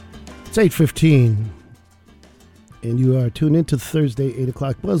It's 8:15, and you are tuned into Thursday 8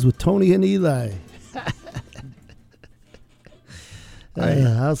 o'clock Buzz with Tony and Eli.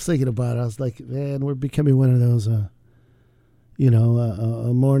 I was thinking about it. I was like, man, we're becoming one of those,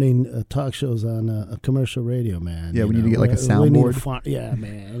 morning talk shows on commercial radio, man. Yeah, we need to get like a soundboard. Yeah,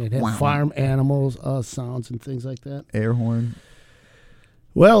 man. It has farm animals, sounds, and things like that. Air horn.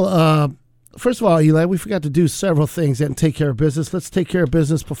 Well, first of all, Eli, we forgot to do several things and take care of business. Let's take care of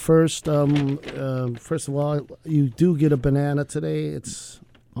business, but first, first of all, you do get a banana today. It's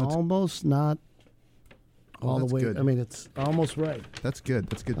almost not all the way. Good. I mean, it's almost right. That's good.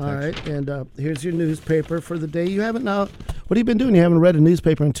 That's good. All right, and here's your newspaper for the day. You haven't now. What have you been doing? You haven't read a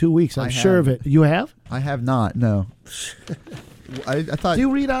newspaper in 2 weeks. I'm sure of it. You have? I have not. No. I thought. Do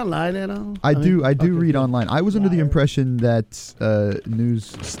you read online at all? I do read online. I was under the impression that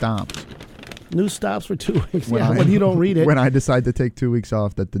news stopped. News stops for 2 weeks. When you don't read it. When I decide to take 2 weeks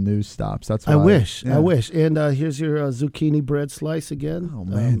off, that the news stops. That's why. I wish. And here's your zucchini bread slice again. Oh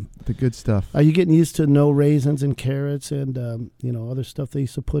man, the good stuff. Are you getting used to no raisins and carrots and other stuff they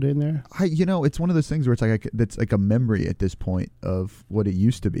used to put in there? It's one of those things where it's like that's like a memory at this point of what it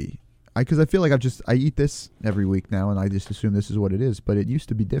used to be. Because I feel like I eat this every week now, and I just assume this is what it is. But it used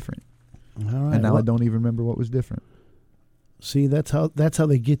to be different. All right. And now I don't even remember what was different. See, that's how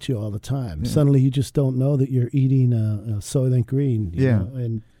they get you all the time. Yeah. Suddenly, you just don't know that you're eating Soylent Green. You know,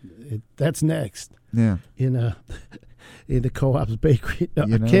 and that's next. Yeah. In the Co-op's bakery. No,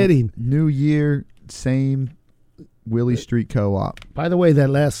 I'm kidding. New year, same Willie Street Co-op. By the way, that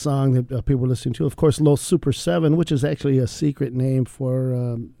last song that people were listening to, of course, Los Super 7, which is actually a secret name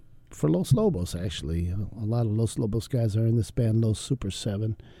for Los Lobos. Actually, a lot of Los Lobos guys are in this band, Los Super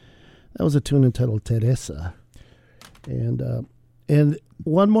 7. That was a tune entitled Teresa. And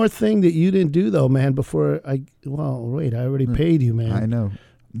one more thing that you didn't do, though, man, I already paid you, man. I know.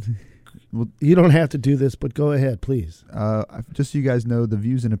 Well, you don't have to do this, but go ahead, please. Just so you guys know, the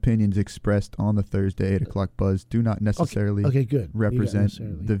views and opinions expressed on the Thursday 8 o'clock Buzz do not necessarily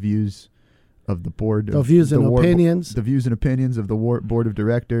represent the views of the board. The views and opinions. The views and opinions of the board of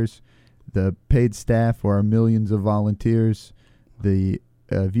directors, the paid staff, or our millions of volunteers, the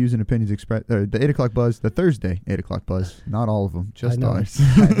views and opinions expressed, the 8 o'clock Buzz, the Thursday 8 o'clock Buzz, not all of them, just ours.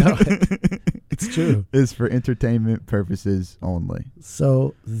 I know it. It's true. Is for entertainment purposes only.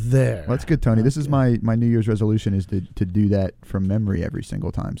 So there. Well, that's good, Tony. This is my New Year's resolution is to do that from memory every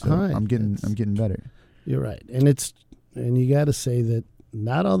single time. So right. I'm getting better. You're right, and you got to say that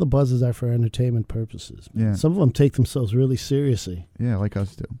not all the buzzes are for entertainment purposes. Yeah. Some of them take themselves really seriously. Yeah, like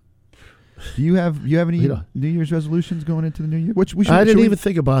us do. Do you have any New Year's resolutions going into the new year? I didn't even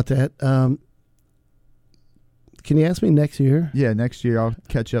think about that. Can you ask me next year? Yeah, next year I'll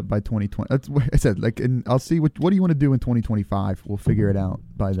catch up by 2020. That's what I said. And I'll see what do you want to do in 2025. We'll figure it out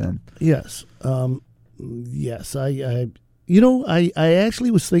by then. Yes. Yes. I actually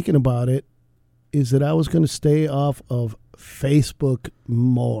was thinking about it. Is that I was going to stay off of Facebook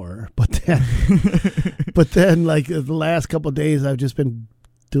more, but then like the last couple of days I've just been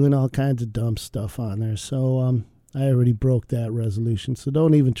doing all kinds of dumb stuff on there. So I already broke that resolution. So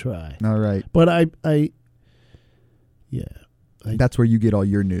don't even try. All right. But that's where you get all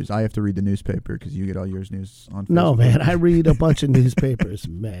your news. I have to read the newspaper because you get all your news on Facebook. No, man, I read a bunch of newspapers.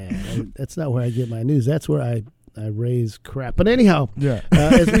 Man, that's not where I get my news. That's where I raise crap. But anyhow,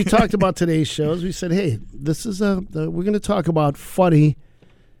 as we talked about today's shows, we said, hey, this is we're going to talk about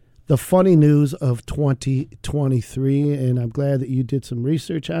the funny news of 2023, and I'm glad that you did some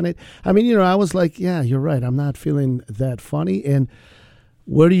research on it. I mean, I was like, yeah, you're right. I'm not feeling that funny. And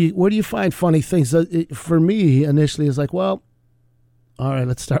where do you find funny things? For me, initially, it's like, well, all right,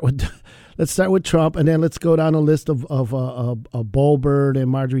 let's start with Trump, and then let's go down a list of Bolbert and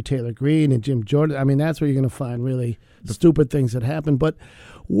Marjorie Taylor Greene and Jim Jordan. I mean, that's where you're going to find really stupid things that happen. But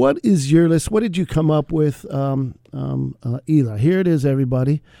what is your list? What did you come up with, Eli? Here it is,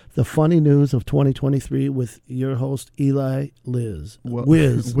 everybody. The funny news of 2023 with your host, Eli Wilz.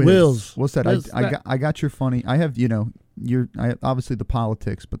 What's that? I got your funny. I have, obviously the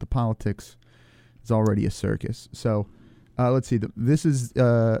politics, but the politics is already a circus. So let's see. This is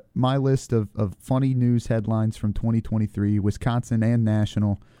my list of funny news headlines from 2023, Wisconsin and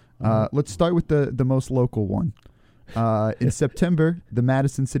national. Let's start with the most local one. In September, the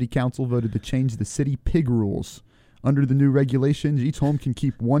Madison City Council voted to change the city pig rules. Under the new regulations, each home can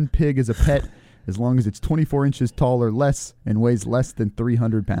keep one pig as a pet as long as it's 24 inches tall or less and weighs less than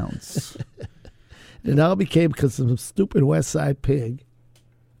 300 pounds. It all became because of some stupid West Side pig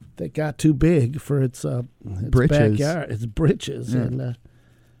that got too big for its backyard, its britches. Yeah.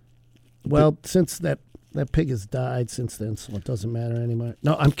 And since that That pig has died since then, so it doesn't matter anymore.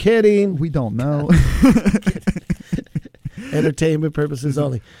 No, I'm kidding. We don't know. Entertainment purposes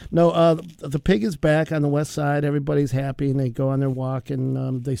only. No, the pig is back on the west side. Everybody's happy, and they go on their walk,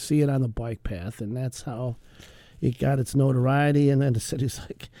 and they see it on the bike path, and that's how it got its notoriety. And then the city's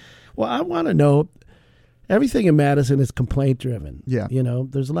like, well, I want to know. Everything in Madison is complaint-driven. Yeah. You know,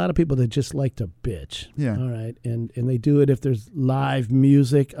 there's a lot of people that just like to bitch. Yeah. All right. And they do it if there's live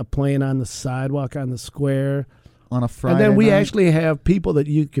music playing on the sidewalk, on the square. On a Friday And then we night. actually have people that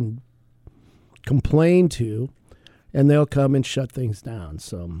you can complain to, and they'll come and shut things down.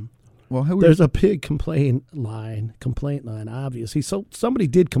 So there's a pig complaint line, obviously. So somebody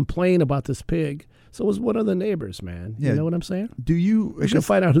did complain about this pig. So it was one of the neighbors, man. Yeah. You know what I'm saying? We should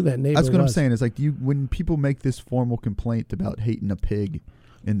find out who that neighbor was. That's what I'm saying. Is like, when people make this formal complaint about hating a pig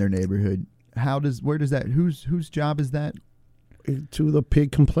in their neighborhood, whose job is that? To the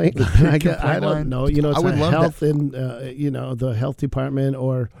pig complaint line. I don't know. You know, it's health and the health department,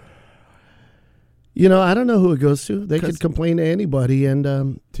 or I don't know who it goes to. They could complain to anybody, and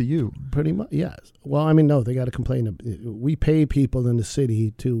to you, pretty much. Yes. Well, I mean, no, they got to complain. We pay people in the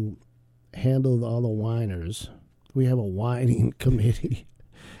city to handle all the whiners. We have a whining committee,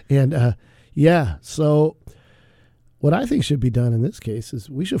 and so what I think should be done in this case is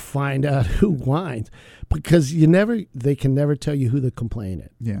we should find out who whines, because they can never tell you who the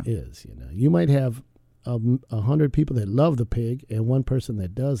complainant is. You might have 100 people that love the pig and one person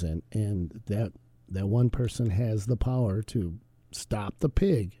that doesn't, and that one person has the power to stop the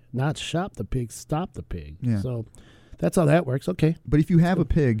pig, not shop the pig, stop the pig. Yeah. So that's how that works. Okay. But if you have a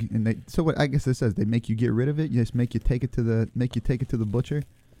pig, and what I guess this says, they make you get rid of it. You just make you take it to the butcher,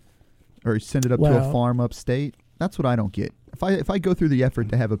 or send it up to a farm upstate. That's what I don't get. If I go through the effort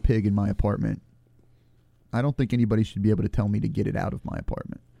to have a pig in my apartment, I don't think anybody should be able to tell me to get it out of my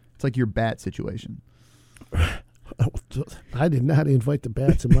apartment. It's like your bat situation. I did not invite the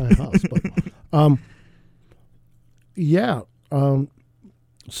bats in my house, but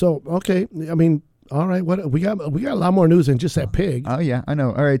so okay. I mean, all right. What we got a lot more news than just that pig. Oh yeah, I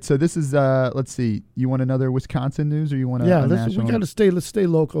know. All right, so this is let's see. You want another Wisconsin news, or you want national? We got to stay. Let's stay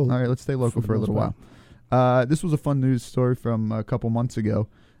local. All right, let's stay local for a little while. This was a fun news story from a couple months ago.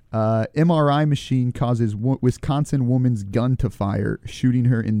 MRI machine causes Wisconsin woman's gun to fire, shooting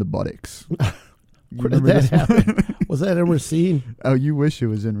her in the buttocks. Where did that happen? Was that in Racine? Oh, you wish it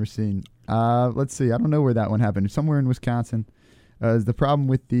was in Racine. Let's see. I don't know where that one happened. Somewhere in Wisconsin. Is the problem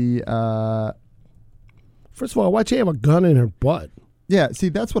with the... First of all, why'd she have a gun in her butt? Yeah, see,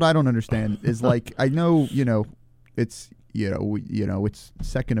 that's what I don't understand. Is like, I know, it's... it's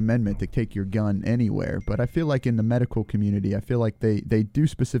Second Amendment to take your gun anywhere, but I feel like in the medical community, I feel like they do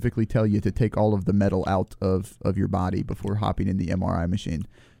specifically tell you to take all of the metal out of your body before hopping in the MRI machine.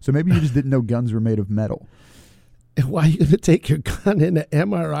 So maybe you just didn't know guns were made of metal. Why are you going to take your gun in the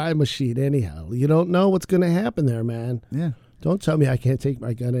MRI machine anyhow? You don't know what's going to happen there, man. Yeah. Don't tell me I can't take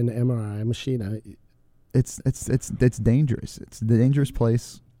my gun in the MRI machine. It's dangerous. It's a dangerous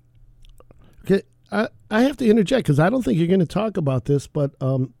place. Okay. I have to interject because I don't think you're going to talk about this, but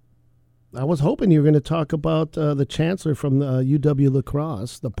I was hoping you were going to talk about the chancellor from the UW La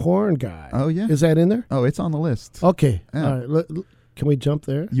Crosse, the porn guy. Oh, yeah. Is that in there? Oh, it's on the list. Okay. Yeah. All right. Can we jump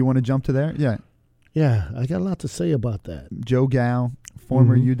there? You want to jump to there? Yeah. Yeah, I got a lot to say about that. Joe Gow,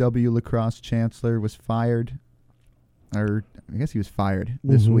 former UW La Crosse chancellor, was fired, or I guess he was fired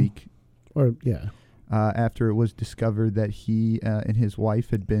this week. After it was discovered that he and his wife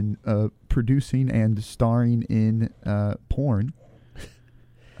had been producing and starring in porn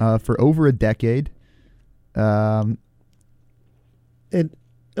for over a decade.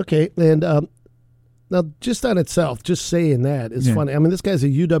 Now, just on itself, just saying that is funny. I mean, this guy's a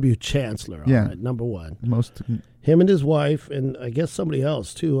UW chancellor, all right, number one. Him and his wife, and I guess somebody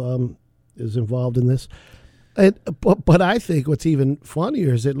else, too, is involved in this. But I think what's even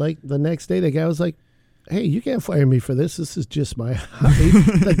funnier is that, like, the next day, the guy was like, hey, you can't fire me for this. This is just my hobby.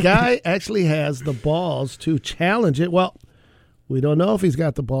 The guy actually has the balls to challenge it. Well, we don't know if he's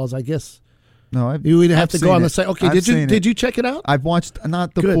got the balls, I guess. No, you would have to go on the site. Okay, did you check it out? I've watched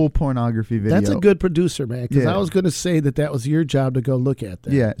not the full pornography video. That's a good producer, man. Because I was going to say that was your job to go look at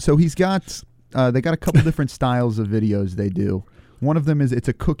that. Yeah. So he's got they got a couple different styles of videos they do. One of them is it's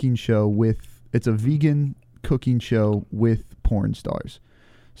a cooking show it's a vegan cooking show with porn stars.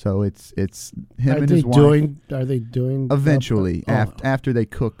 So it's him and his wife. Are they doing eventually after they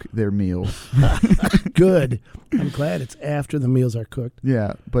cook their meals? Good. I'm glad it's after the meals are cooked.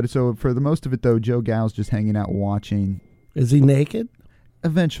 Yeah, but so for the most of it though, Joe Gow's just hanging out watching. Is he naked?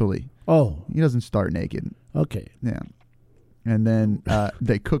 Eventually. Oh, he doesn't start naked. Okay. Yeah. and then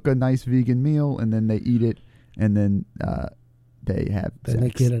they cook a nice vegan meal, and then they eat it, and then they have sex. They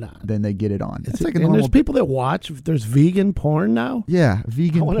get it on. Then they get it on. It's like and there's people that watch. There's vegan porn now. Yeah,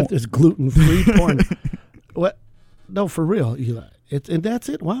 vegan. I wonder if there's gluten-free porn. What? No, for real, Eli. And that's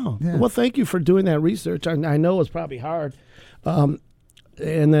it. Wow. Yeah. Well, thank you for doing that research. I know it's probably hard. And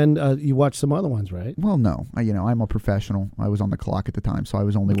then you watch some other ones, right? Well, no. I'm a professional. I was on the clock at the time, so I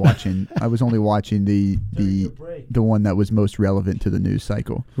was only watching. the one that was most relevant to the news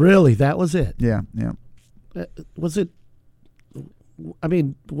cycle. Really, that was it. Yeah. Was it? I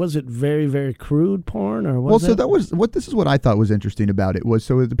mean, was it very, very crude porn, or was this is what I thought was interesting about it was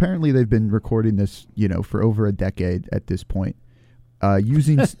apparently they've been recording this, for over a decade at this point,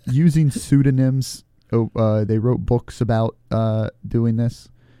 using pseudonyms. They wrote books about doing this,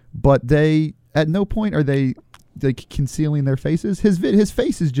 but they at no point are they concealing their faces. His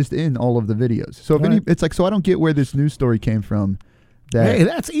face is just in all of the videos. So it's like, so I don't get where this news story came from. Hey,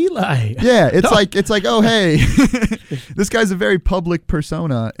 that's Eli. Yeah, it's like, oh, hey, this guy's a very public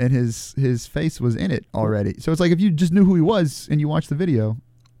persona, and his face was in it already. So it's like if you just knew who he was and you watched the video.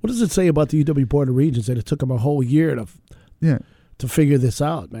 What does it say about the UW Board of Regents that it took them a whole year to figure this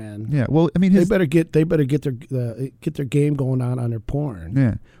out, man? Yeah, well, I mean, they better get their game going on their porn.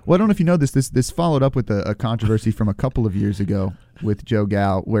 Yeah, well, I don't know if you know this. This followed up with a controversy from a couple of years ago with Joe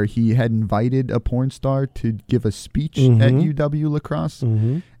Gal, where he had invited a porn star to give a speech at UW La Crosse,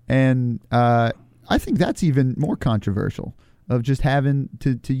 and I think that's even more controversial. Of just having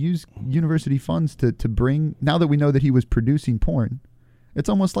to use university funds to bring. Now that we know that he was producing porn. It's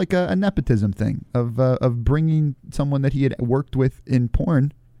almost like a nepotism thing of bringing someone that he had worked with in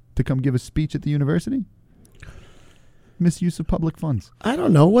porn to come give a speech at the university. Misuse of public funds. I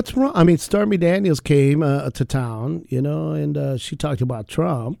don't know what's wrong. I mean, Stormy Daniels came to town, and she talked about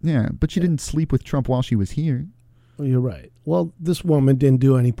Trump. Yeah, but she didn't sleep with Trump while she was here. Well, you're right. Well, this woman didn't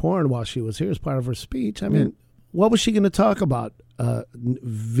do any porn while she was here as part of her speech. I mean, what was she going to talk about?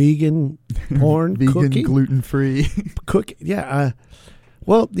 Vegan porn, vegan, cooking? Gluten-free. Cooking, yeah.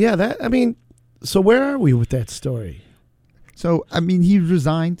 Well, yeah, so where are we with that story? So, I mean, he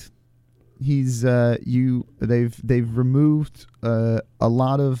resigned. He's they've removed a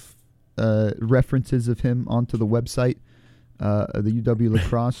lot of references of him onto the website, the UW La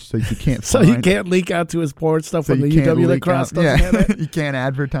Crosse, so you can't. So you can't leak out to his porn stuff when the UW La Crosse doesn't have it. You can't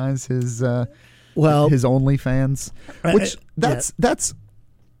advertise his his OnlyFans. Which that's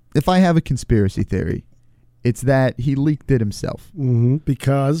if I have a conspiracy theory. It's that he leaked it himself.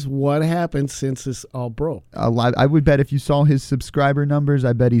 Because what happened since this all broke? I would bet if you saw his subscriber numbers,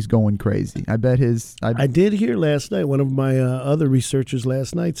 I bet he's going crazy. I bet I did hear last night, one of my other researchers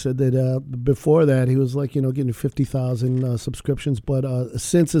last night said that before that he was like, getting 50,000 subscriptions. But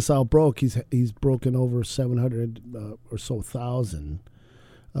since this all broke, he's broken over 700 or so thousand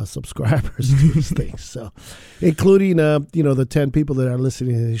subscribers to his things. So, including, the 10 people that are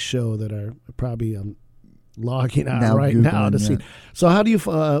listening to his show that are probably logging out now to see. So how do you?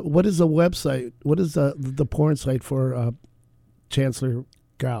 What is the website? What is the porn site for Chancellor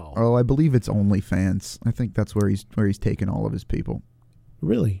Gao? Oh, I believe it's OnlyFans. I think that's where he's taken all of his people.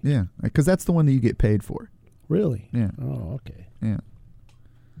 Really? Yeah, because that's the one that you get paid for. Really? Yeah. Oh, okay. Yeah.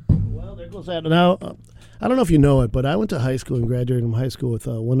 Well, there goes that. Now, I don't know if you know it, but I went to high school and graduated from high school with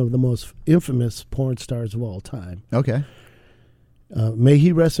one of the most infamous porn stars of all time. Okay. May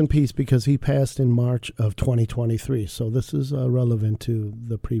he rest in peace because he passed in March of 2023. So this is relevant to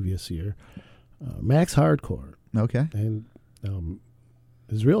the previous year. Max Hardcore. Okay. And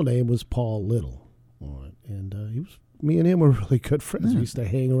his real name was Paul Little. And me and him were really good friends. Yeah. We used to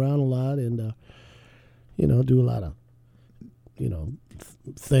hang around a lot and, do a lot of,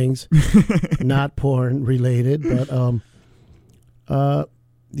 things, not porn related. But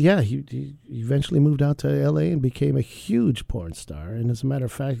he eventually moved out to L.A. and became a huge porn star. And as a matter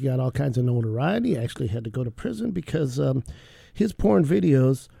of fact, he got all kinds of notoriety. He actually had to go to prison because his porn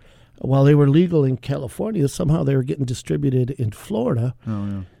videos, while they were legal in California, somehow they were getting distributed in Florida. Oh,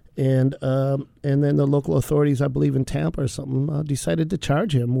 yeah. And then the local authorities, I believe in Tampa or something, decided to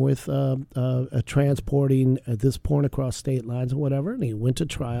charge him with transporting this porn across state lines or whatever. And he went to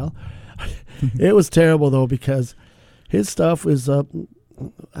trial. It was terrible, though, because his stuff was...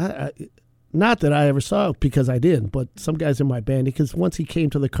 not that I ever saw it because I didn't, but some guys in my band, because once he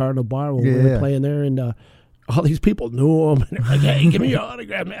came to the Cardinal Bar when we were playing there, and all these people knew him, and they're like, "Hey, give me your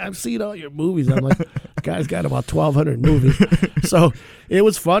autograph, man. I've seen all your movies." I'm like, "Guy's got about 1,200 movies," so it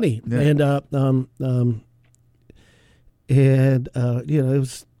was funny, and it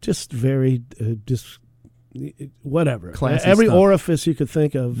was just very whatever. Classy Every stuff. orifice you could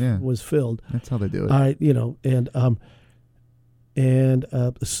think of was filled. That's how they do it. And And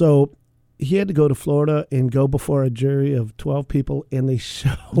so he had to go to Florida and go before a jury of 12 people, and they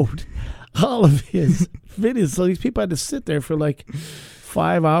showed all of his videos. So these people had to sit there for like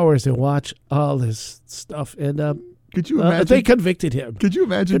 5 hours and watch all this stuff. And could you imagine? They convicted him. Could you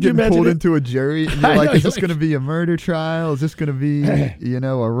imagine getting pulled into a jury and you're like, is this going to be a murder trial? Is this going to be,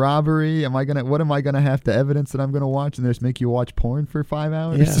 a robbery? What am I going to have to evidence that I'm going to watch? And they just make you watch porn for 5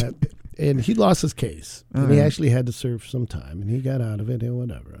 hours? Yeah. And he lost his case. And he actually had to serve some time, and he got out of it and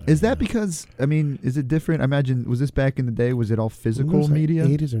whatever. Is that because, is it different? I imagine, was this back in the day? Was it all physical media?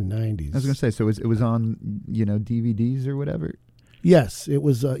 80s or 90s. I was going to say, so it was on, DVDs or whatever? Yes, it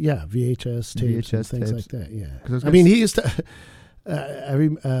was, VHS tapes and things like that, yeah. He used to,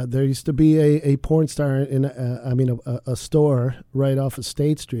 there used to be a porn star in, a store right off of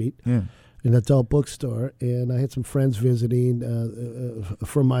State Street, an adult bookstore, and I had some friends visiting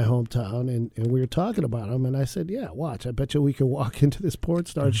from my hometown, and we were talking about him, and I said, yeah, watch, I bet you we could walk into this porn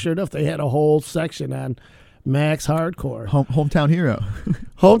store. And sure enough, they had a whole section on Max Hardcore. Hometown hero.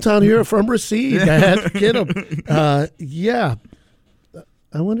 Hometown hero from Racine. I had to get him. Yeah.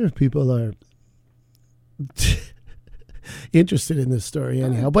 I wonder if people are interested in this story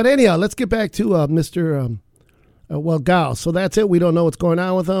anyhow. But anyhow, let's get back to Mr. Gal. So that's it. We don't know what's going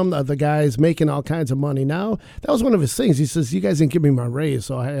on with him. The guy's making all kinds of money now. That was one of his things. He says, you guys didn't give me my raise,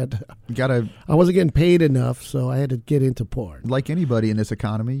 so I wasn't getting paid enough, so I had to get into porn. Like anybody in this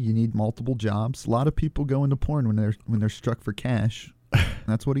economy, you need multiple jobs. A lot of people go into porn when they're struck for cash.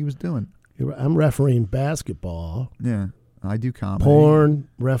 That's what he was doing. I'm refereeing basketball. Yeah. I do comedy. Porn,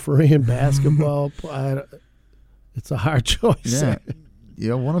 refereeing, basketball. It's a hard choice.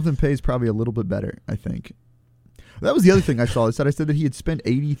 Yeah. One of them pays probably a little bit better, I think. That was the other thing I saw. I said that he had spent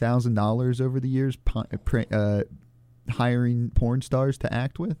 $80,000 over the years hiring porn stars to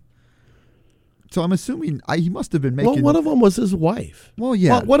act with. So I'm assuming he must have been making... Well, one of them was his wife. Well,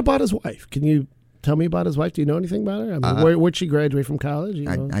 yeah. Well, what about his wife? Can you tell me about his wife? Do you know anything about her? Where'd she graduate from college?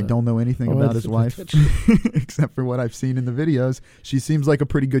 I don't know anything about his wife, except for what I've seen in the videos. She seems like a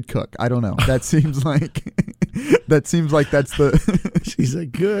pretty good cook. I don't know. That seems like that's the. She's a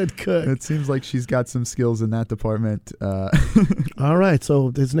good cook. It seems like she's got some skills in that department. All right,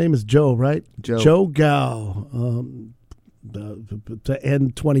 so his name is Joe, right? Joe Gal. To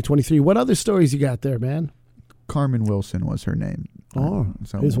end 2023. What other stories you got there, man? Carmen Wilson was her name. Oh,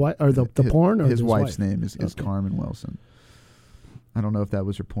 so his wife, or the porn, or his wife's name is Carmen Wilson. I don't know if that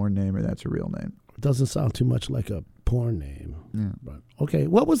was her porn name or that's her real name. It doesn't sound too much like a porn name. Yeah. But, okay,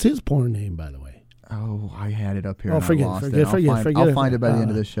 what was his porn name, by the way? Oh, I had it up here. Forget it. I'll find it by the end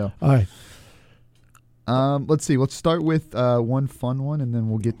of this show. All right. Let's see. Let's start with one fun one, and then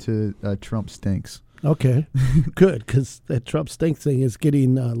we'll get to Trump stinks. Okay, good, because that Trump stink thing is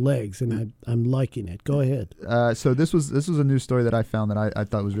getting legs, and I'm liking it. Go ahead. So this was a news story that I found that I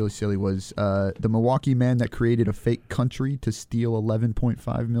thought was really silly. Was the Milwaukee man that created a fake country to steal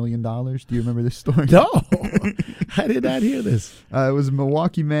 $11.5 million? Do you remember this story? No, I did not hear this. It was a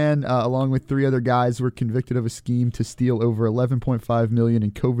Milwaukee man, along with 3 other guys, were convicted of a scheme to steal over $11.5 million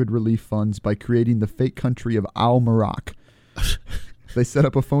in COVID relief funds by creating the fake country of Al-Marak. They set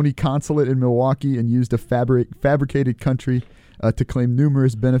up a phony consulate in Milwaukee and used a fabricated country to claim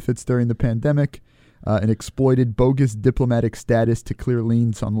numerous benefits during the pandemic and exploited bogus diplomatic status to clear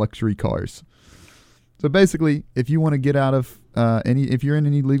liens on luxury cars. So basically, if you want to get out of if you're in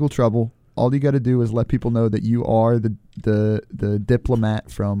any legal trouble, all you got to do is let people know that you are the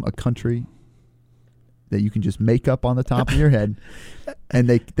diplomat from a country that you can just make up on the top of your head, and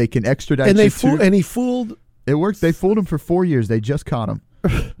they can extradite you. And he fooled. It worked. They fooled him for 4 years. They just caught him.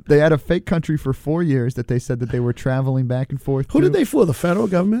 They had a fake country for 4 years that they said that they were traveling back and forth. Who did they fool? The federal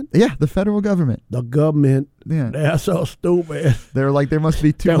government? Yeah, the federal government. The government. Yeah. They're so stupid. They're like, there must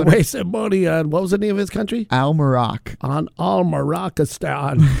be 200. They're wasting money on, what was the name of his country? Al-Marak. On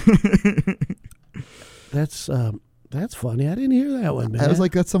Al-Marakistan. That's funny. I didn't hear that one, man. I was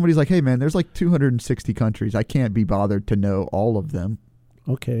like, somebody's like, hey, man, there's like 260 countries. I can't be bothered to know all of them.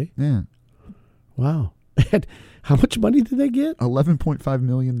 Okay. Yeah. Wow. How much money did they get? $11.5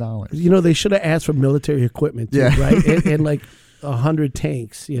 million. You know, they should have asked for military equipment, too, yeah. Right? and like 100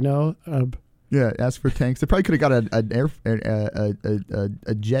 tanks, you know? Yeah, ask for tanks. They probably could have got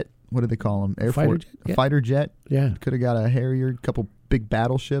a jet. What do they call them? Fighter jet. Yeah. Could have got a Harrier, a couple big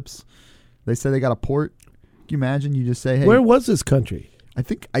battleships. They say they got a port. Can you imagine? You just say, hey. Where was this country? I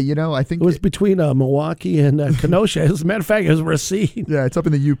think it was between Milwaukee and Kenosha. As a matter of fact, it was Racine. Yeah, it's up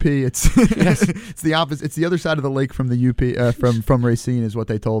in the UP. It's it's the opposite. It's the other side of the lake from the UP. From Racine is what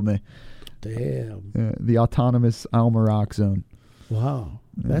they told me. Damn. The autonomous Al-Marak zone. Wow,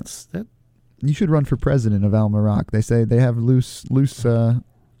 yeah. You should run for president of Al-Marak. They say they have loose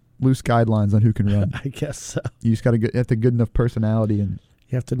guidelines on who can run. I guess so. You just got to have the good enough personality, and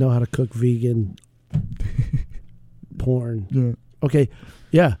you have to know how to cook vegan porn. Yeah. Okay.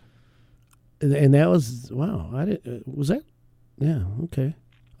 Yeah. And that was wow. I didn't. Was that? Yeah. Okay.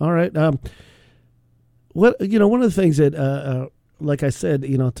 All right. One of the things that, like I said,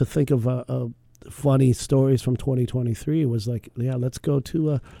 to think of funny stories from 2023 was like, yeah, let's go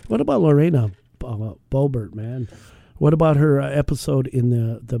to what about Lorena Bobert, man? What about her episode in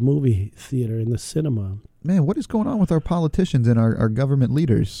the movie theater, in the cinema? Man, what is going on with our politicians and our government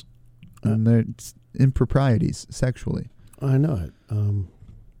leaders and their improprieties sexually? I know it.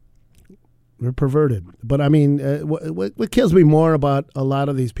 They're perverted. But I mean, what kills me more about a lot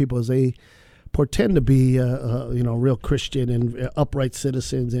of these people is they pretend to be, real Christian and upright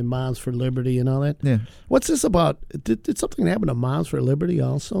citizens and Moms for Liberty and all that. Yeah. What's this about? Did something happen to Moms for Liberty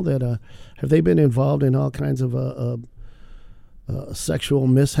also? That have they been involved in all kinds of sexual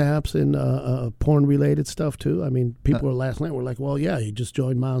mishaps and porn-related stuff too? I mean, people last night were like, "Well, yeah, you just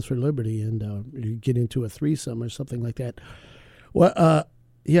joined Moms for Liberty and you get into a threesome or something like that." Well,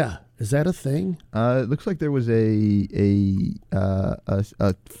 yeah, is that a thing? It looks like there was a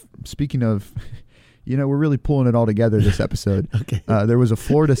speaking of, we're really pulling it all together this episode. Okay. There was a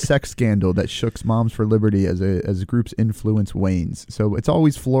Florida sex scandal that shook Moms for Liberty as a group's influence wanes. So it's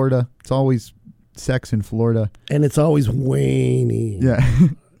always Florida. It's always sex in Florida. And it's always waning. Yeah.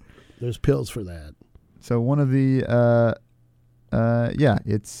 There's pills for that. So one of the,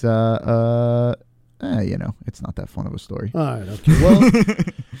 it's, it's not that fun of a story. All right, okay. Well,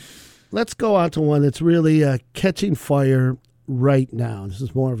 let's go on to one that's really catching fire right now. This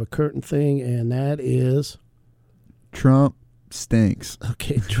is more of a curtain thing, and that is... Trump stinks.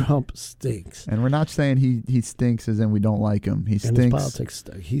 Okay, Trump stinks. And we're not saying he stinks as in we don't like him. He stinks. And his politics,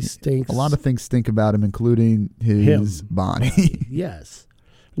 he stinks. A lot of things stink about him, including his body. Yes.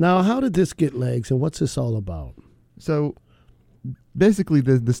 Now, how did this get legs, and what's this all about? So, basically,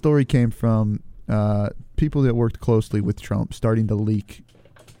 the story came from people that worked closely with Trump starting to leak.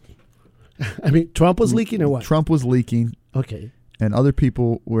 I mean, Trump was leaking or what? Trump was leaking. Okay. And other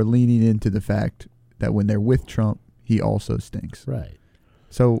people were leaning into the fact that when they're with Trump, he also stinks. Right.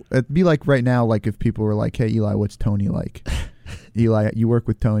 So it'd be like right now, like if people were like, "Hey, Eli, what's Tony like?" Eli, you work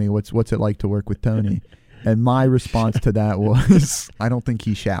with Tony. What's it like to work with Tony? And my response to that was, I don't think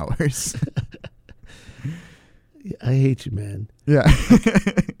he showers. I hate you, man. Yeah.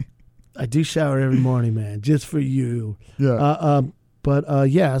 I do shower every morning, man, just for you. Yeah.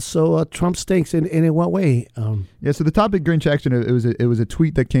 So Trump stinks in what way? So the topic Grinch action, it was a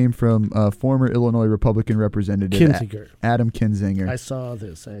tweet that came from former Illinois Republican Representative Adam Kinzinger. I saw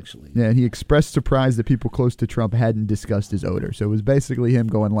this actually. Yeah, and he expressed surprise that people close to Trump hadn't discussed his odor. So it was basically him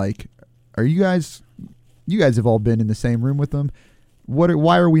going like, "Are you guys have all been in the same room with him?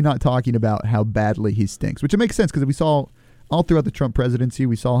 Why are we not talking about how badly he stinks?" Which it makes sense because we saw all throughout the Trump presidency,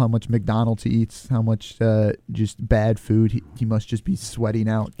 we saw how much McDonald's he eats, how much just bad food he must just be sweating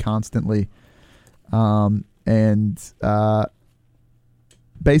out constantly.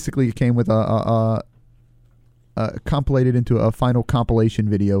 Basically it came with a compilated into a final compilation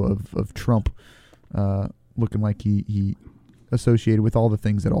video of Trump looking like he associated with all the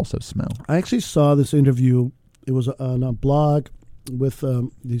things that also smell. I actually saw this interview. It was on a blog with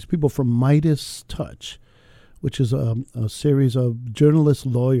these people from Midas Touch, which is a series of journalist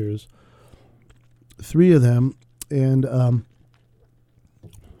lawyers, 3 of them, and I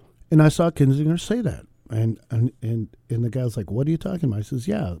saw Kinzinger say that, and the guy was like, "What are you talking about?" I says,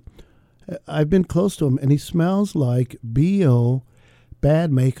 "Yeah, I've been close to him, and he smells like BO,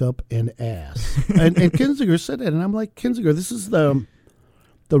 bad makeup, and ass." and Kinzinger said that, and I'm like, Kinzinger, this is the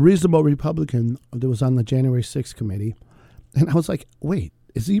reasonable Republican that was on the January 6th committee, and I was like, wait.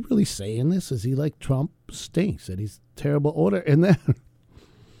 Is he really saying this? Is he like Trump stinks and he's terrible odor? And then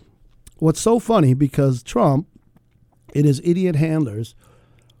what's so funny, because Trump and his idiot handlers,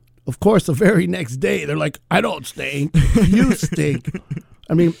 of course, the very next day, they're like, "I don't stink. You stink."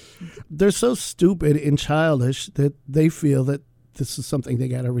 I mean, they're so stupid and childish that they feel that this is something they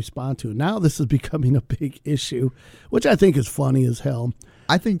got to respond to. Now this is becoming a big issue, which I think is funny as hell.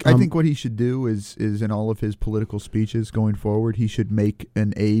 I think what he should do is in all of his political speeches going forward, he should make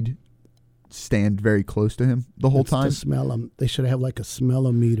an aide stand very close to him the whole time. To smell him. They should have like a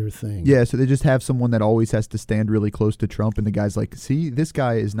smell-o-meter thing. Yeah, so they just have someone that always has to stand really close to Trump, and the guy's like, "See, this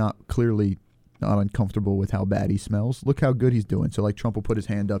guy is not clearly not uncomfortable with how bad he smells. Look how good he's doing. So, like, Trump will put his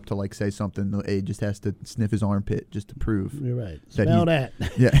hand up to, like, say something. The aide just has to sniff his armpit just to prove. You're right. Smell that.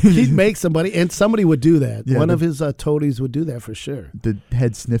 Yeah. He'd make somebody, and somebody would do that. Yeah, one of his toadies would do that for sure. The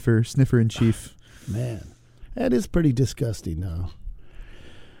head sniffer-in-chief. Man, that is pretty disgusting now.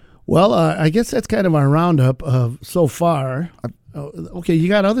 Well, I guess that's kind of our roundup of so far. Okay, you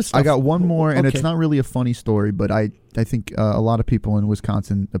got other stuff? I got one more, and it's not really a funny story, but I think a lot of people in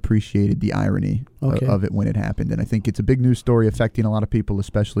Wisconsin appreciated the irony of it when it happened, and I think it's a big news story affecting a lot of people,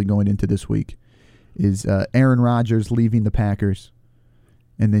 especially going into this week, is Aaron Rodgers leaving the Packers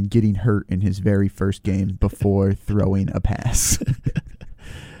and then getting hurt in his very first game before throwing a pass.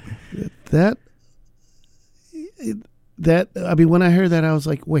 I mean, when I heard that, I was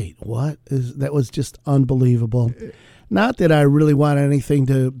like, wait, what? That was just unbelievable. Not that I really want anything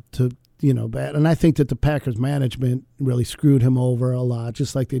to bad. And I think that the Packers management really screwed him over a lot,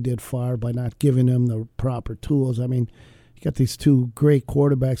 just like they did Favre by not giving him the proper tools. I mean, you got these two great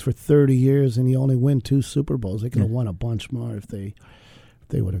quarterbacks for 30 years, and he only win 2 Super Bowls. They could have won a bunch more if they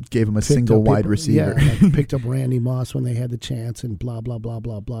would have gave him a single wide receiver. Yeah, like picked up Randy Moss when they had the chance and blah, blah, blah,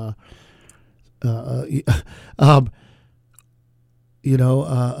 blah, blah. Yeah.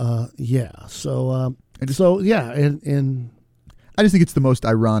 And I just think it's the most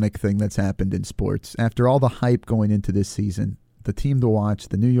ironic thing that's happened in sports. After all the hype going into this season, the team to watch,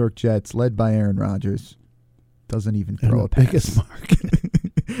 the New York Jets, led by Aaron Rodgers, doesn't even throw a pass. Biggest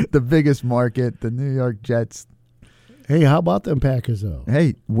market. The biggest market, the New York Jets. Hey, how about them Packers though?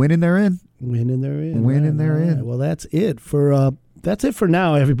 Hey, winning they're in. Winning they're in. Winning they're in. Right. Well, that's it for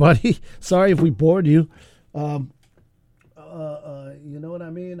now, everybody. Sorry if we bored you. You know what I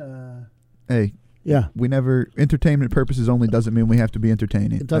mean? Hey. Yeah. We never, entertainment purposes only doesn't mean we have to be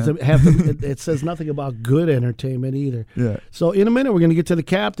entertaining. It doesn't have to, it says nothing about good entertainment either. Yeah. So in a minute, we're going to get to the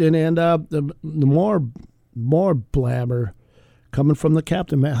captain and the more blabber coming from the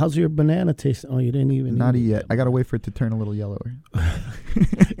captain. How's your banana taste? Oh, you didn't even. Not yet. I got to wait for it to turn a little yellower.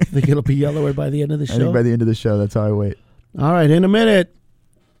 Think it'll be yellower by the end of the show? I think by the end of the show, that's how I wait. All right. In a minute,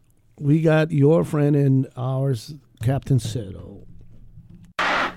 we got your friend and ours, Captain Siddle.